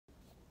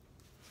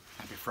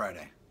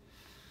Friday.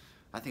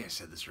 I think I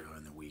said this earlier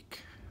in the week,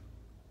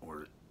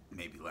 or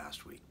maybe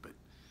last week, but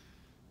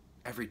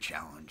every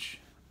challenge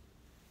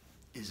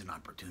is an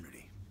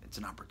opportunity. It's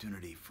an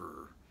opportunity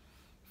for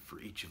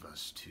each of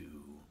us to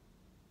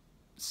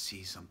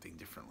see something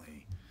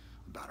differently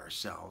about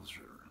ourselves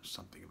or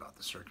something about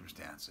the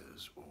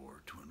circumstances,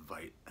 or to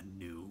invite a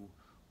new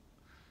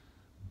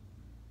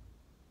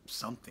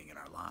something in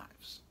our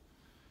lives.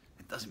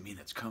 It doesn't mean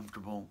it's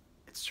comfortable.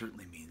 It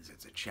certainly means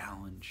it's a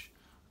challenge,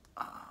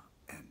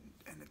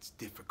 and it's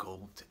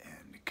difficult,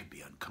 and it could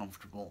be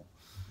uncomfortable.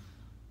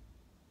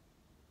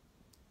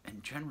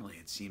 And generally,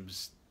 it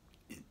seems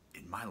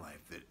in my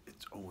life that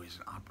it's always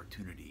an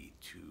opportunity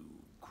to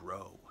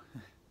grow.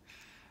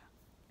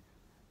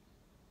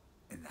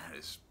 And that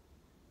is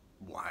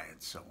why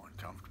it's so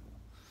uncomfortable.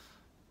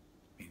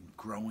 I mean,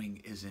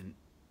 growing isn't,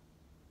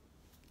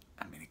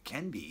 I mean, it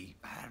can be,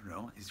 I don't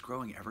know, is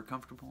growing ever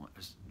comfortable?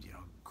 Is,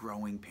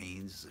 growing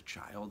pains as a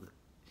child,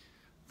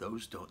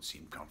 those don't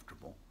seem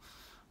comfortable.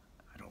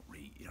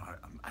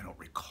 I don't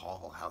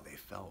recall how they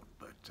felt,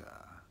 but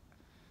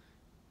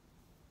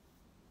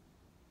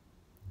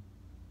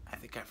I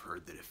think I've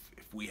heard that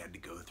if we had to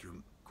go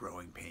through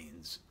growing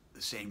pains,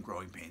 the same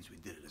growing pains we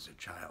did as a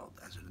child,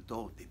 as an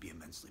adult, they'd be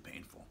immensely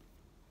painful.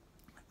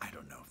 I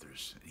don't know if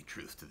there's any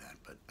truth to that,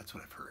 but that's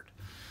what I've heard.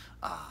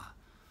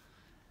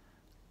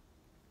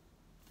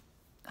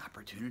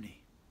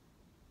 Opportunity.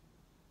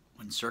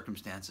 When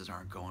circumstances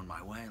aren't going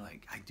my way,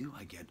 like I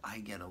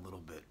get a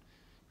little bit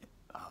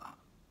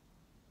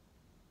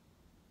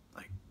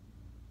like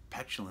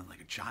petulant,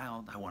 like a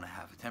child. I want to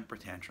have a temper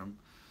tantrum,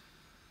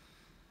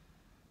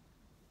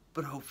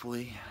 but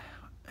hopefully,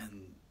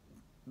 and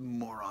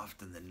more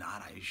often than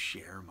not, I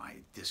share my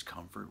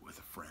discomfort with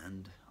a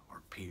friend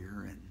or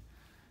peer, and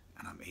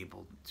I'm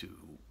able to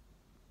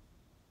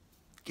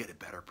get a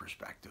better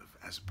perspective,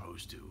 as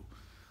opposed to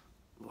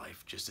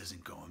life just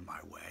isn't going my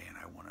way and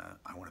I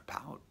wanna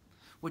pout,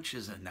 which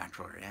is a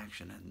natural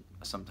reaction, and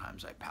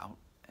sometimes I pout,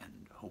 and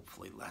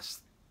hopefully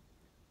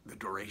the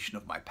duration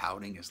of my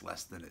pouting is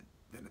less than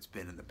it's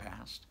been in the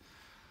past.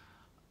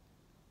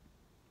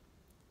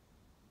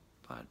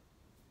 But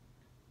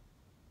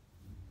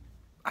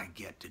I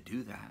get to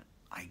do that.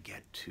 I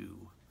get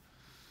to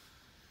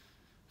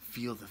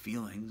feel the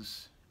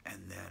feelings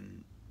and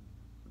then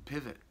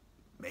pivot,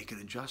 make an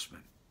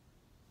adjustment.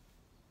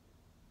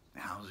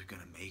 How is it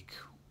going to make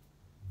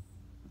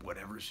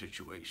whatever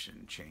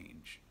situation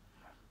change?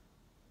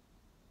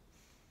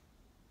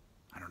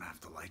 I don't have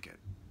to like it.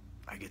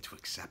 I get to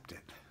accept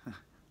it.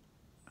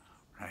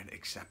 Right?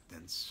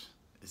 Acceptance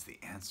is the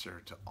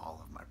answer to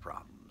all of my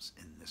problems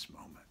in this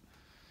moment.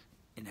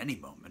 In any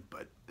moment,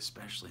 but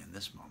especially in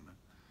this moment.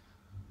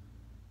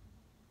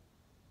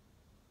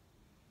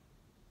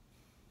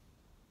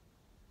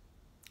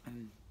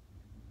 And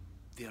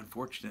the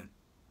unfortunate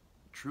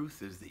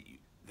truth is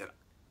that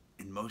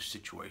in most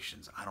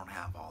situations, I don't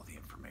have all the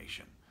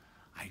information.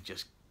 I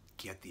just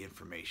get the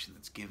information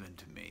that's given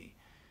to me,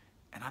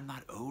 and I'm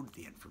not owed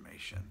the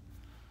information.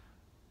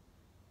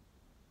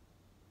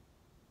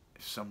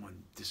 If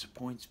someone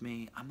disappoints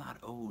me, I'm not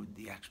owed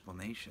the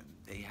explanation.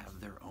 They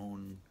have their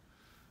own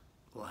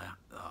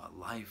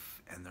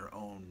life and their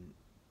own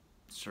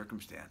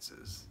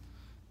circumstances.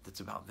 That's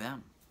about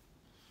them.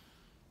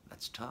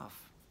 That's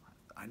tough.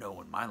 I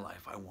know in my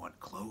life I want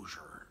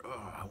closure.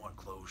 I want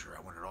closure.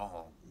 I want it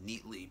all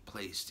neatly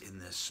placed in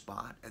this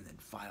spot and then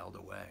filed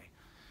away.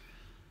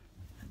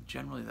 And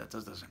generally that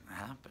doesn't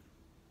happen.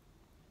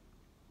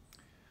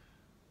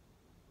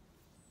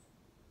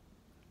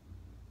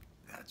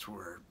 That's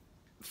where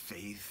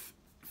faith,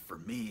 for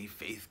me,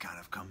 faith kind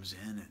of comes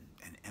in,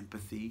 and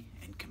empathy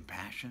and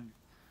compassion.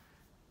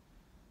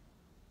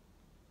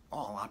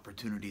 All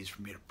opportunities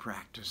for me to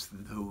practice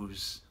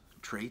those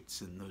traits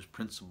and those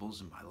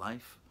principles in my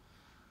life.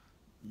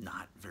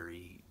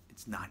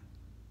 It's not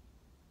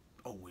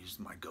always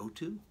my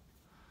go-to,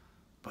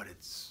 but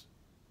it's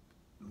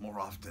more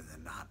often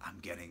than not,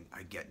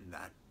 I get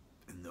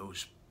in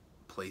those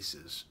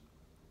places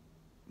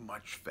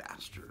much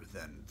faster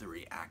than the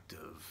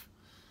reactive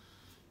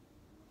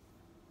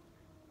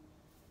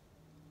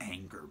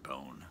anger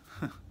bone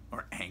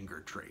or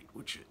anger trait,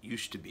 which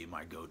used to be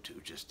my go-to.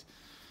 Just,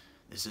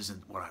 this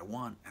isn't what I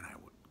want, and I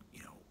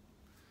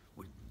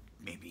would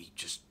maybe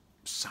just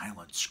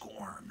silent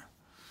scorn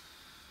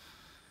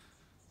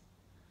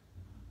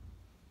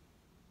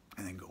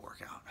and then go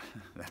work out.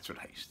 That's what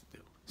I used to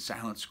do.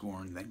 Silent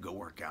scorn, then go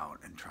work out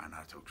and try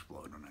not to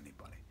explode on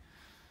anybody.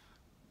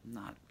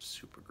 Not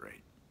super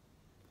great.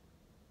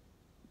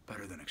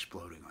 Better than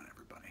exploding on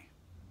everybody,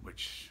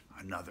 which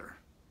another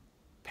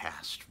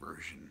past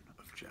version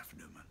of Jeff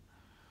Newman.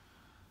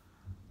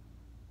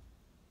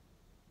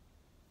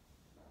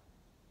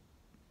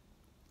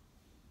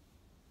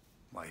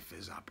 Life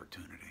is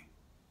opportunity.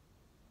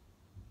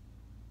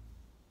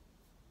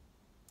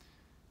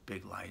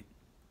 Big light,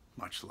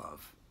 much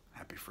love.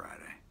 Happy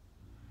Friday.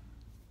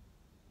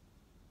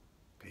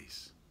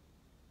 Peace.